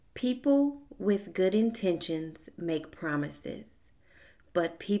People with good intentions make promises,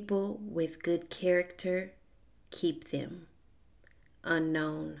 but people with good character keep them.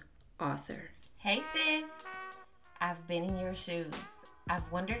 Unknown author. Hey sis, I've been in your shoes. I've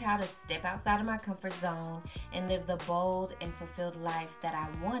wondered how to step outside of my comfort zone and live the bold and fulfilled life that I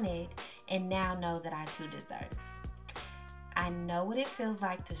wanted and now know that I too deserve. I know what it feels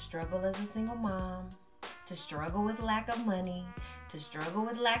like to struggle as a single mom, to struggle with lack of money, to struggle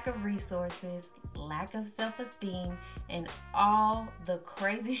with lack of resources, lack of self-esteem, and all the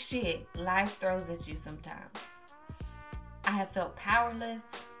crazy shit life throws at you sometimes. I have felt powerless,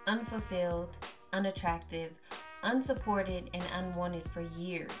 unfulfilled, unattractive, unsupported, and unwanted for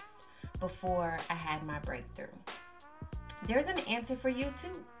years before I had my breakthrough. There's an answer for you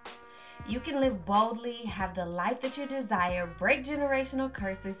too. You can live boldly, have the life that you desire, break generational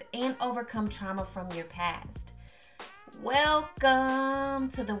curses, and overcome trauma from your past. Welcome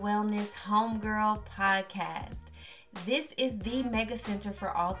to the Wellness Homegirl Podcast. This is the mega center for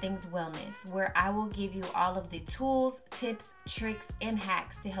all things wellness, where I will give you all of the tools, tips, tricks, and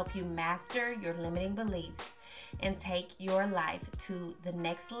hacks to help you master your limiting beliefs and take your life to the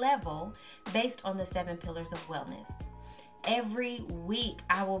next level based on the 7 pillars of wellness. Every week,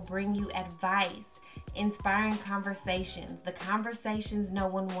 I will bring you advice, inspiring conversations, the conversations no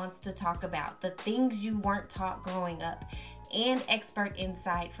one wants to talk about, the things you weren't taught growing up, and expert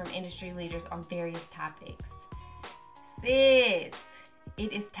insight from industry leaders on various topics. Sis,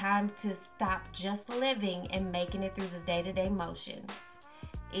 it is time to stop just living and making it through the day-to-day motions.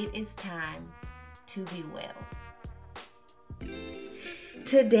 It is time to be well.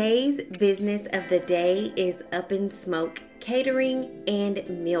 Today's business of the day is Up in Smoke Catering and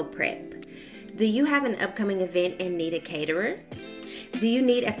Meal Prep. Do you have an upcoming event and need a caterer? Do you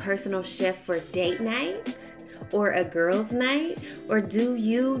need a personal chef for date night or a girls' night? Or do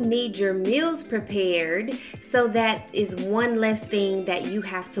you need your meals prepared so that is one less thing that you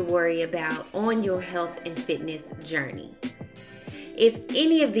have to worry about on your health and fitness journey? If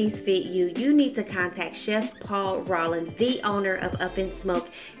any of these fit you, you need to contact Chef Paul Rollins, the owner of Up in Smoke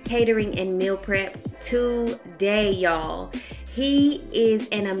Catering and Meal Prep today, y'all. He is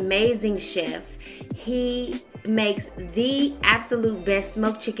an amazing chef. He makes the absolute best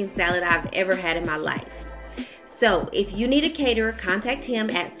smoked chicken salad I've ever had in my life. So if you need a caterer, contact him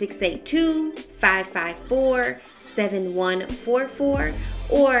at 682-554-7144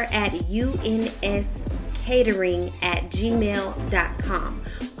 or at unscatering@gmail.com.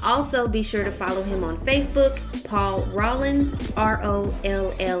 Also, be sure to follow him on Facebook, Paul Rollins, Rollins,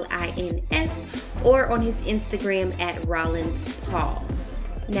 or on his Instagram at Rollins Paul.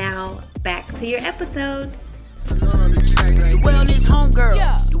 Now, back to your episode. The wellness homegirl,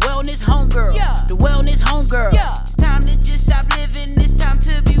 the wellness homegirl, the wellness homegirl. It's time to just stop living, it's time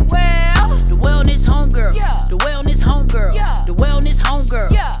to be well. The wellness homegirl, the wellness homegirl, the wellness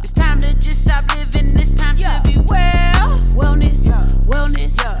homegirl. It's time to just stop living, it's time to be well. Wellness,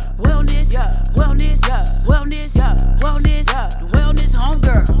 wellness, wellness, wellness, wellness, wellness, the wellness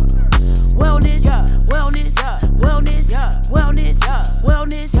homegirl. Wellness, wellness, wellness, wellness,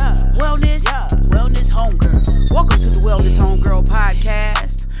 wellness, wellness, wellness homegirl. Welcome to the Wellness Homegirl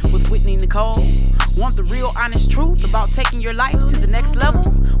Podcast with Whitney Nicole. Want the real honest truth about taking your life to the next level?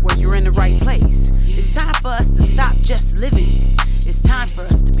 Where you're in the right place. It's time for us to stop just living. It's time for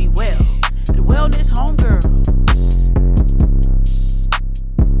us to be well. The Wellness Homegirl.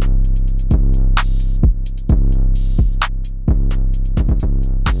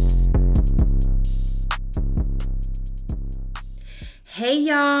 Hey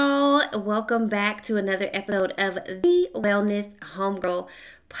y'all, welcome back to another episode of the Wellness Homegirl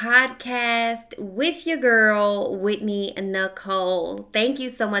Podcast with your girl, Whitney Nicole. Thank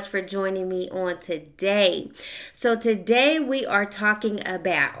you so much for joining me on today. So today we are talking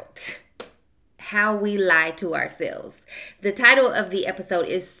about how we lie to ourselves. The title of the episode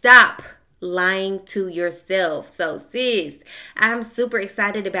is Stop Lying to Yourself. So sis, I'm super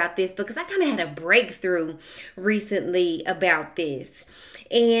excited about this because I kind of had a breakthrough recently about this.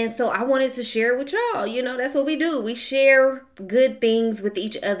 And so I wanted to share it with y'all. You know, that's what we do. We share good things with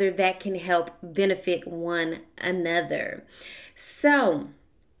each other that can help benefit one another. So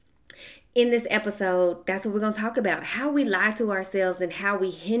in this episode, that's what we're going to talk about. How we lie to ourselves and how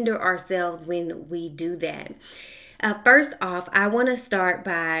we hinder ourselves when we do that. First off, I want to start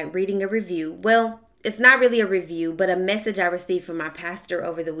by reading a review. Well, it's not really a review, but a message I received from my pastor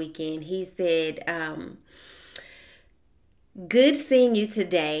over the weekend. He said, good seeing you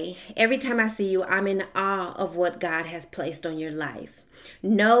today. Every time I see you, I'm in awe of what God has placed on your life.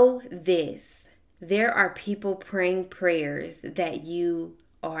 Know this. There are people praying prayers that you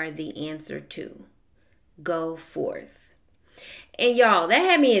are the answer to. Go forth. And y'all, that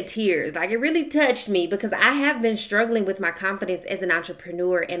had me in tears. Like, it really touched me because I have been struggling with my confidence as an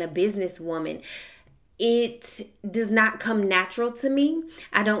entrepreneur and a businesswoman. It does not come natural to me.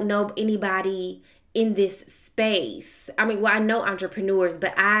 I don't know anybody in this space. I mean, well, I know entrepreneurs,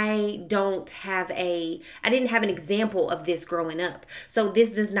 but I didn't have an example of this growing up. So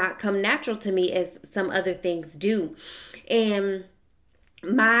this does not come natural to me as some other things do. And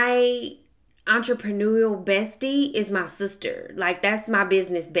my entrepreneurial bestie is my sister. Like, that's my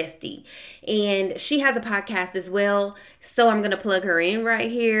business bestie. And she has a podcast as well. So I'm going to plug her in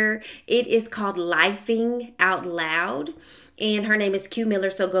right here. It is called Lifing Out Loud. And her name is Q Miller.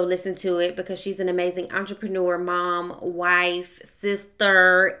 So go listen to it because she's an amazing entrepreneur, mom, wife,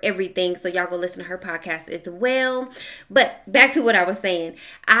 sister, everything. So y'all go listen to her podcast as well. But back to what I was saying.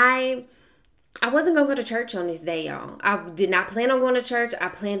 I wasn't going to go to church on this day, y'all. I did not plan on going to church. I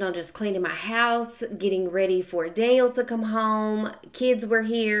planned on just cleaning my house, getting ready for Daniel to come home. Kids were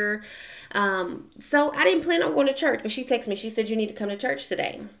here. So I didn't plan on going to church. But she texted me. She said, you need to come to church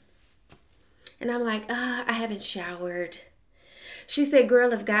today. And I'm like, I haven't showered. She said,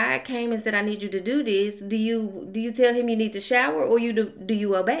 girl, if God came and said, I need you to do this, do you tell him you need to shower or do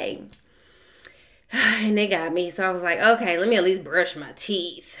you obey? And they got me. So I was like, okay, let me at least brush my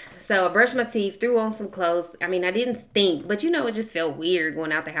teeth. So I brushed my teeth, threw on some clothes. I mean, I didn't stink, but it just felt weird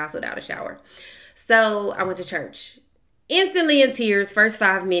going out the house without a shower. So I went to church. Instantly in tears, first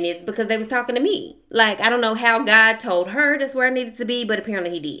 5 minutes, because they was talking to me. Like, I don't know how God told her that's where I needed to be, but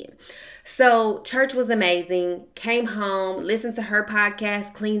apparently he did. So church was amazing. Came home, listened to her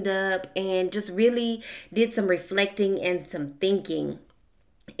podcast, cleaned up, and just really did some reflecting and some thinking.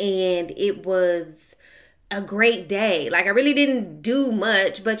 And it was a great day. Like, I really didn't do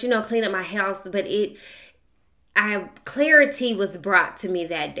much, but clean up my house. But clarity was brought to me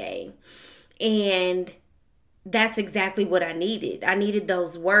that day. And that's exactly what I needed. I needed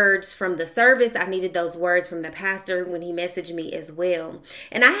those words from the service. I needed those words from the pastor when he messaged me as well.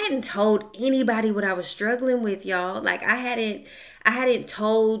 And I hadn't told anybody what I was struggling with, y'all. Like, I hadn't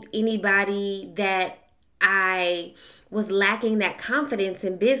told anybody that I was lacking that confidence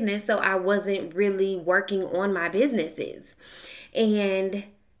in business, so I wasn't really working on my businesses. And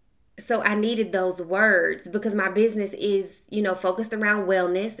so I needed those words because my business is, focused around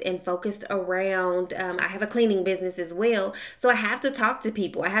wellness and focused around, I have a cleaning business as well. So I have to talk to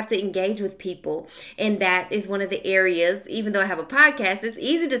people. I have to engage with people. And that is one of the areas, even though I have a podcast, it's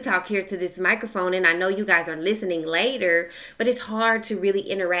easy to talk here to this microphone. And I know you guys are listening later, but it's hard to really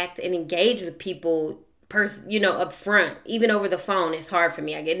interact and engage with people up front. Even over the phone, it's hard for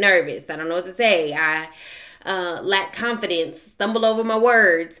me. I get nervous. I don't know what to say. I lack confidence, stumble over my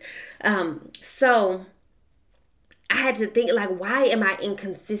words. So I had to think, like, why am I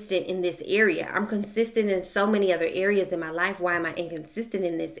inconsistent in this area? I'm consistent in so many other areas in my life. Why am I inconsistent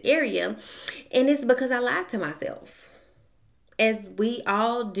in this area? And it's because I lied to myself, as we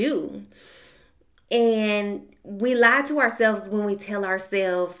all do. And we lie to ourselves when we tell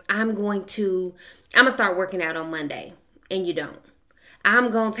ourselves, I'm going to start working out on Monday, and you don't.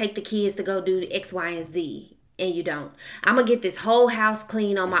 I'm going to take the kids to go do the X, Y, and Z, and you don't. I'm going to get this whole house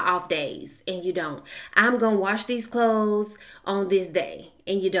clean on my off days, and you don't. I'm going to wash these clothes on this day,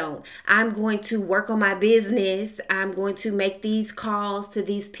 and you don't. I'm going to work on my business. I'm going to make these calls to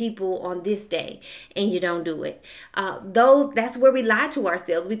these people on this day, and you don't do it. That's where we lie to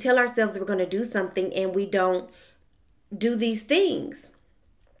ourselves. We tell ourselves we're going to do something, and we don't do these things.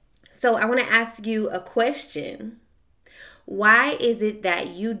 So I want to ask you a question. Why is it that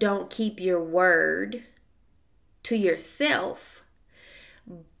you don't keep your word to yourself,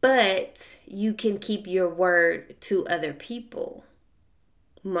 but you can keep your word to other people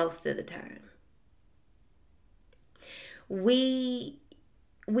most of the time? We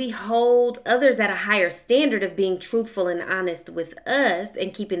hold others at a higher standard of being truthful and honest with us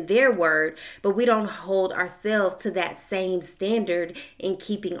and keeping their word, but we don't hold ourselves to that same standard in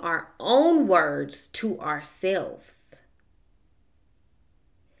keeping our own words to ourselves.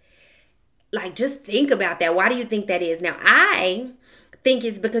 Like, just think about that. Why do you think that is? Now, I think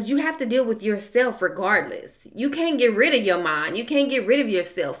it's because you have to deal with yourself regardless. You can't get rid of your mind. You can't get rid of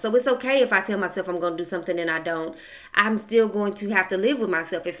yourself. So it's okay if I tell myself I'm going to do something and I don't. I'm still going to have to live with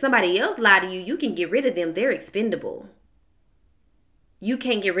myself. If somebody else lied to you, you can get rid of them. They're expendable. You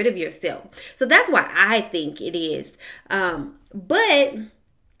can't get rid of yourself. So that's why I think it is. But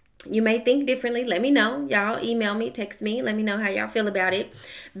you may think differently. Let me know. Y'all email me, text me. Let me know how y'all feel about it.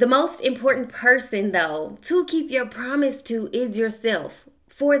 The most important person, though, to keep your promise to is yourself.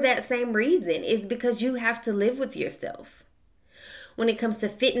 For that same reason, is because you have to live with yourself. when it comes to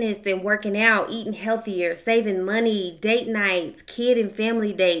fitness and working out, eating healthier, saving money, date nights, kid and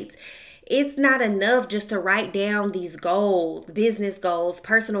family dates. It's not enough just to write down these goals, business goals,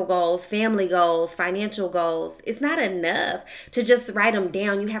 personal goals, family goals, financial goals. It's not enough to just write them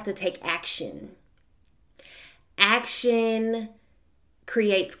down. You have to take action. Action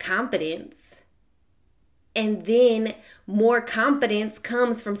creates confidence. And then more confidence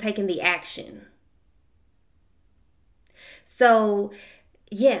comes from taking the action. So,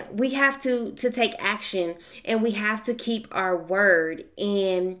 yeah, we have to take action, and we have to keep our word.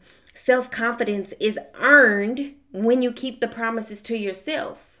 And self-confidence is earned when you keep the promises to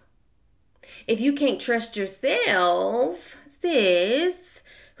yourself. If you can't trust yourself, sis,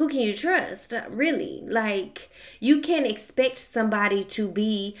 who can you trust? Really? Like, you can't expect somebody to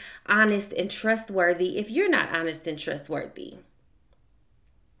be honest and trustworthy if you're not honest and trustworthy.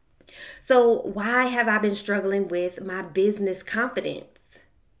 So why have I been struggling with my business confidence?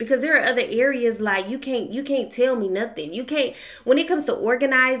 Because there are other areas like you can't tell me nothing. You can't, when it comes to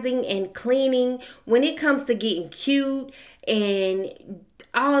organizing and cleaning, when it comes to getting cute and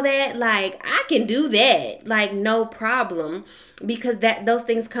all that, like I can do that, like no problem, because those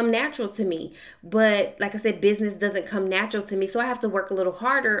things come natural to me. But like I said, business doesn't come natural to me, so I have to work a little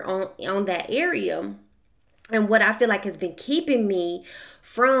harder on that area. And what I feel like has been keeping me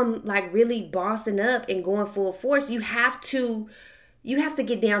from like really bossing up and going full force, you have to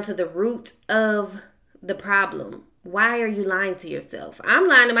get down to the root of the problem. Why are you lying to yourself? I'm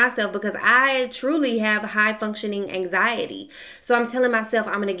lying to myself because I truly have high functioning anxiety. So I'm telling myself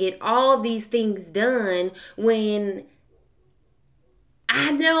I'm going to get all these things done when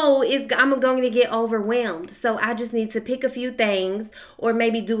I know I'm going to get overwhelmed. So I just need to pick a few things, or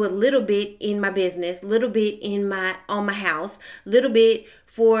maybe do a little bit in my business, little bit on my house, little bit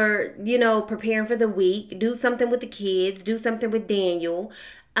for, preparing for the week, do something with the kids, do something with Daniel.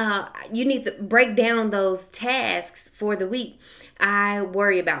 You need to break down those tasks for the week. I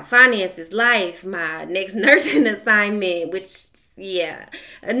worry about finances, life, my next nursing assignment, which, yeah.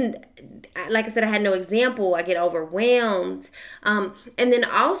 And like I said, I had no example. I get overwhelmed. And then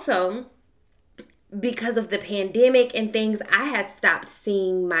also, because of the pandemic and things, I had stopped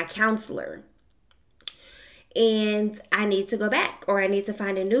seeing my counselor. And I need to go back, or I need to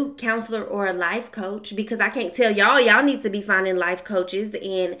find a new counselor or a life coach, because I can't tell y'all need to be finding life coaches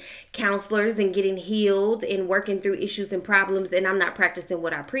and counselors and getting healed and working through issues and problems, and I'm not practicing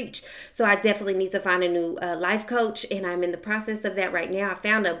what I preach. So I definitely need to find a new life coach, and I'm in the process of that right now. I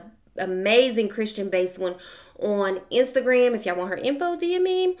found a amazing Christian-based one on Instagram. If y'all want her info, DM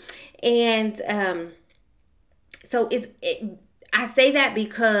me. And so I say that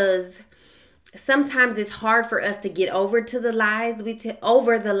because sometimes it's hard for us to get over the lies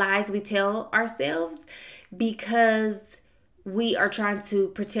we tell ourselves, because we are trying to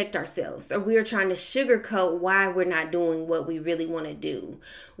protect ourselves, or we are trying to sugarcoat why we're not doing what we really want to do.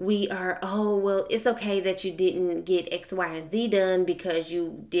 We are, well, it's okay that you didn't get X, Y, and Z done because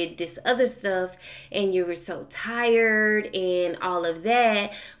you did this other stuff and you were so tired and all of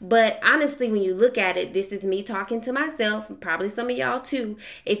that. But honestly, when you look at it, this is me talking to myself, probably some of y'all too.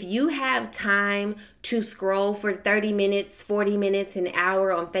 If you have time to scroll for 30 minutes, 40 minutes, an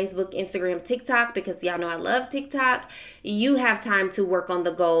hour on Facebook, Instagram, TikTok, because y'all know I love TikTok, you have time to work on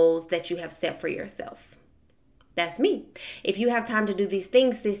the goals that you have set for yourself. That's me. If you have time to do these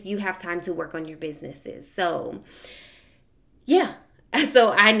things, sis, you have time to work on your businesses. So, yeah.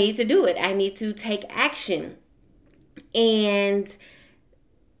 So I need to do it. I need to take action. And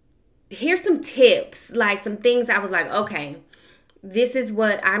here's some tips, like some things I was like, okay, this is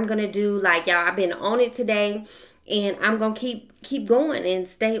what I'm going to do. Like, y'all, I've been on it today, and I'm going to keep going and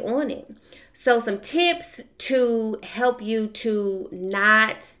stay on it. So some tips to help you to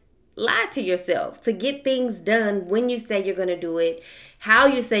not lie to yourself, to get things done when you say you're going to do it, how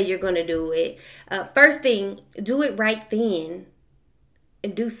you say you're going to do it. First thing, do it right then.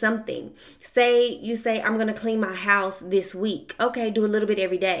 And do something. You say, I'm going to clean my house this week. Okay, do a little bit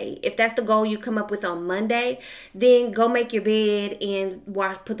every day. If that's the goal you come up with on Monday, then go make your bed and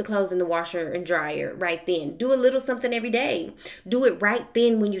put the clothes in the washer and dryer right then. Do a little something every day. Do it right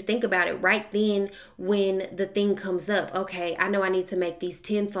then when you think about it. Right then when the thing comes up. Okay, I know I need to make these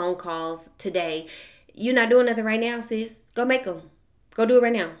 10 phone calls today. You're not doing nothing right now, sis. Go make them. Go do it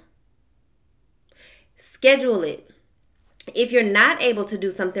right now. Schedule it. If you're not able to do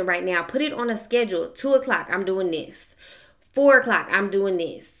something right now, put it on a schedule. 2 o'clock, I'm doing this. 4 o'clock, I'm doing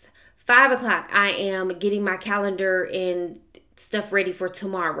this. 5 o'clock, I am getting my calendar and stuff ready for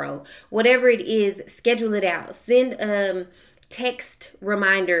tomorrow. Whatever it is, schedule it out. Send text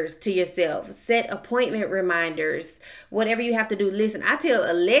reminders to yourself. Set appointment reminders. Whatever you have to do. Listen, I tell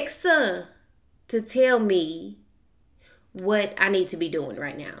Alexa to tell me what I need to be doing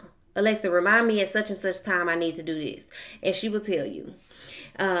right now. Alexa, remind me at such and such time I need to do this. And she will tell you.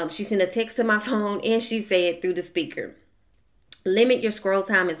 She sent a text to my phone and she said through the speaker. Limit your scroll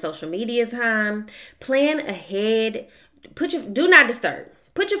time and social media time. Plan ahead. Do not disturb.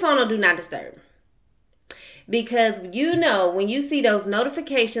 Put your phone on do not disturb. Because when you see those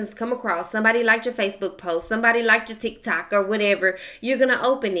notifications come across, somebody liked your Facebook post, somebody liked your TikTok or whatever, you're going to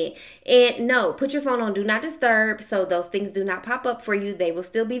open it. And no, put your phone on do not disturb so those things do not pop up for you. They will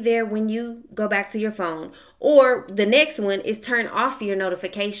still be there when you go back to your phone. Or the next one is turn off your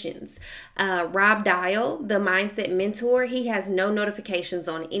notifications. Rob Dial, the mindset mentor, he has no notifications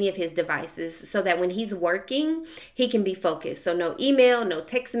on any of his devices so that when he's working, he can be focused. So no email, no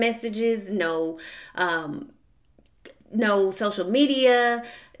text messages, no social media,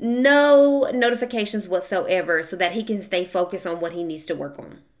 no notifications whatsoever so that he can stay focused on what he needs to work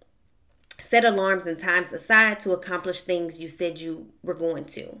on. Set alarms and times aside to accomplish things you said you were going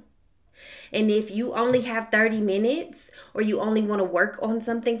to. And if you only have 30 minutes or you only want to work on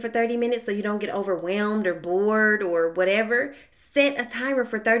something for 30 minutes so you don't get overwhelmed or bored or whatever, set a timer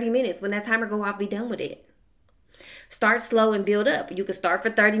for 30 minutes. When that timer go off, be done with it. Start slow and build up. You can start for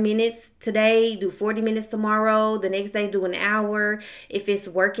 30 minutes today, do 40 minutes tomorrow, the next day do an hour. If it's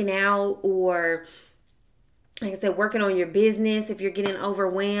working out or, like I said, working on your business, if you're getting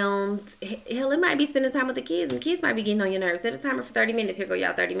overwhelmed. Hell, it might be spending time with the kids, and the kids might be getting on your nerves. Set a timer for 30 minutes. Here go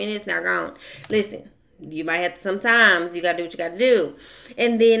y'all, 30 minutes, now gone. Listen, you might have to, sometimes you got to do what you got to do.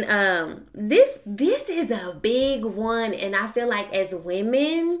 And then this is a big one, and I feel like as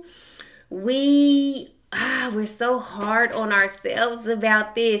women, we're so hard on ourselves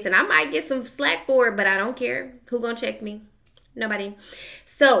about this. And I might get some slack for it, but I don't care. Who gonna check me? Nobody.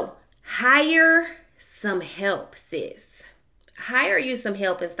 So hire some help, sis. Hire you some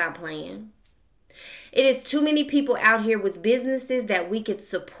help and stop playing. It is too many people out here with businesses that we could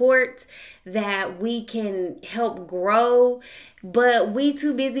support, that we can help grow, but we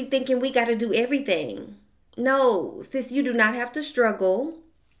too busy thinking we got to do everything. No, sis, you do not have to struggle.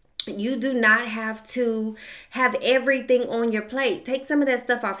 You do not have to have everything on your plate. Take some of that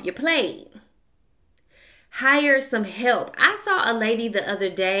stuff off your plate. Hire some help. I saw a lady the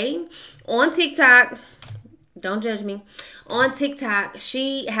other day on TikTok. Don't judge me. On TikTok,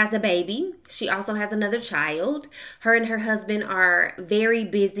 she has a baby. She also has another child. Her and her husband are very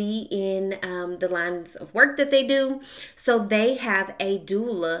busy in the lines of work that they do. So they have a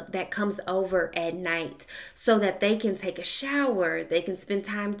doula that comes over at night so that they can take a shower. They can spend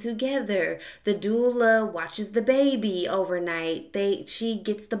time together. The doula watches the baby overnight. She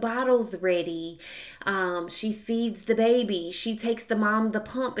gets the bottles ready. She feeds the baby. She takes the mom the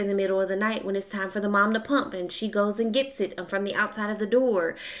pump in the middle of the night when it's time for the mom to pump, and she goes and gets it from the outside of the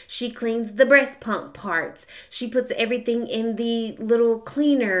door. She cleans the breast pump parts. She puts everything in the little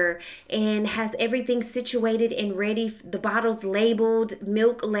cleaner and has everything situated and ready. The bottles labeled,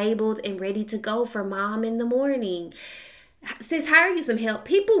 milk labeled, and ready to go for mom in the morning. Sis, hire you some help.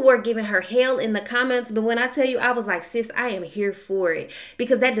 People were giving her hell in the comments, but when I tell you, I was like, sis, I am here for it.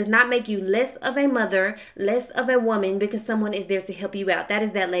 Because that does not make you less of a mother, less of a woman, because someone is there to help you out. That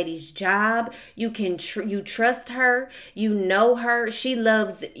is that lady's job. You can you trust her. You know her. She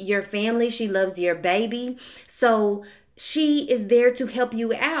loves your family. She loves your baby. So she is there to help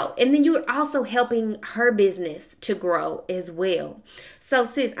you out. And then you're also helping her business to grow as well. So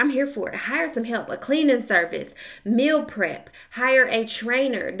sis, I'm here for it. Hire some help, a cleaning service, meal prep, hire a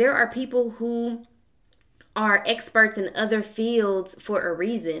trainer. There are people who are experts in other fields for a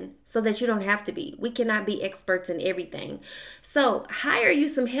reason so that you don't have to be. We cannot be experts in everything. So hire you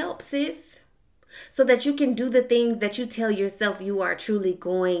some help, sis, so that you can do the things that you tell yourself you are truly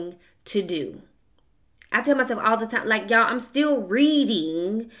going to do. I tell myself all the time, like, y'all, I'm still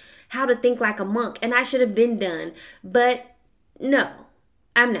reading How to Think Like a Monk, and I should have been done, but no,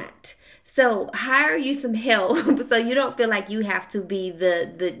 I'm not. So hire you some help so you don't feel like you have to be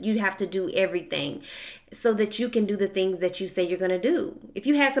you have to do everything, so that you can do the things that you say you're going to do. If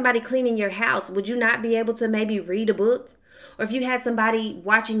you had somebody cleaning your house, would you not be able to maybe read a book? Or if you had somebody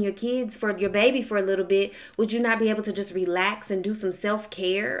watching your kids for your baby for a little bit, would you not be able to just relax and do some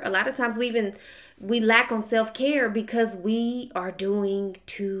self-care? A lot of times we lack on self-care because we are doing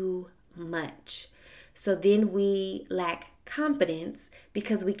too much. So then we lack confidence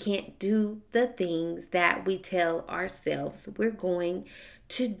because we can't do the things that we tell ourselves we're going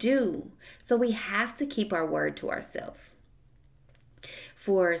to do. So we have to keep our word to ourselves.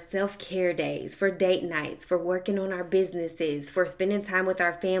 for self-care days, for date nights, for working on our businesses, for spending time with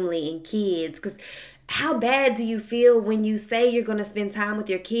our family and kids. Because how bad do you feel when you say you're going to spend time with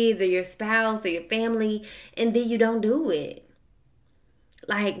your kids or your spouse or your family and then you don't do it?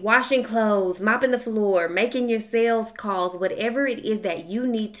 Like washing clothes, mopping the floor, making your sales calls, whatever it is that you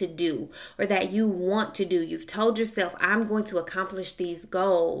need to do or that you want to do. You've told yourself, I'm going to accomplish these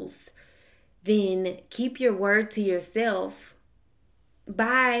goals. Then keep your word to yourself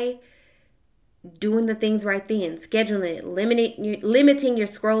by doing the things right then, scheduling it, limiting your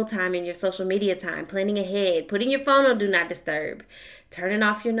scroll time and your social media time, planning ahead, putting your phone on do not disturb, turning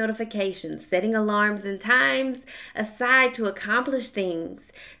off your notifications, setting alarms and times aside to accomplish things,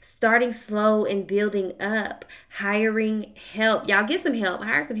 starting slow and building up, hiring help. Y'all get some help,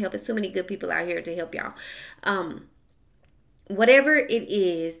 hire some help. There's too many good people out here to help y'all. Whatever it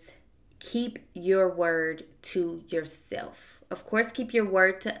is, keep your word to yourself. Of course, keep your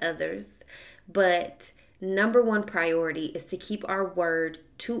word to others, but number one priority is to keep our word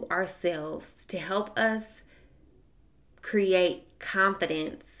to ourselves to help us create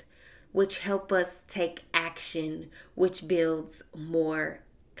confidence, which help us take action, which builds more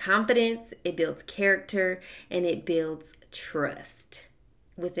confidence, it builds character, and it builds trust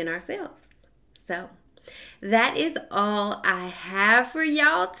within ourselves. So that is all I have for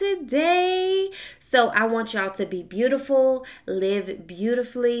y'all today. So I want y'all to be beautiful, live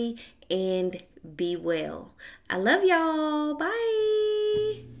beautifully, and be well. I love y'all.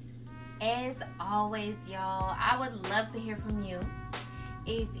 Bye. As always, y'all, I would love to hear from you.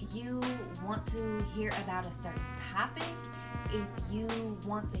 If you want to hear about a certain topic, if you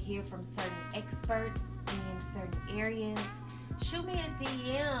want to hear from certain experts in certain areas, shoot me a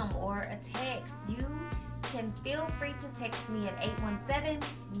DM or a text. You can feel free to text me at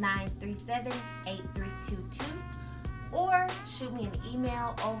 817-937-8322 or shoot me an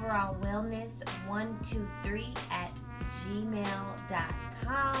email,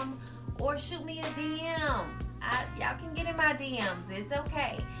 overallwellness123@gmail.com, or shoot me a DM. Y'all can get in my DMs. It's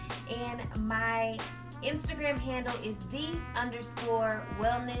okay. And my Instagram handle is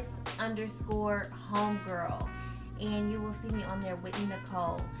the_wellness_homegirl. And you will see me on there, Whitney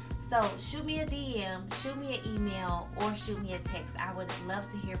Nicole. So shoot me a DM, shoot me an email, or shoot me a text. I would love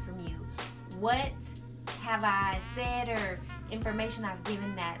to hear from you. What have I said or information I've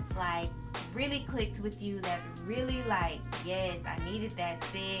given that's like really clicked with you, that's really like, yes, I needed that,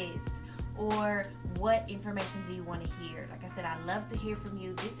 sis? Or what information do you want to hear? Like I said, I love to hear from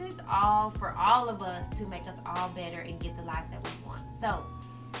you. This is all for all of us to make us all better and get the lives that we want. So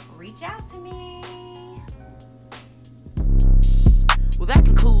reach out to me. Well, that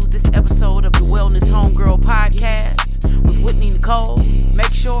concludes this episode of the Wellness Homegirl Podcast with Whitney Nicole. Make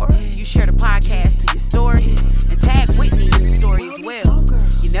sure you share the podcast to your stories and tag Whitney in the story as well.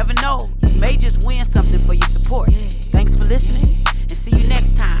 You never know, you may just win something for your support. Thanks for listening and see you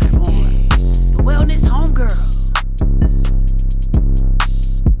next time.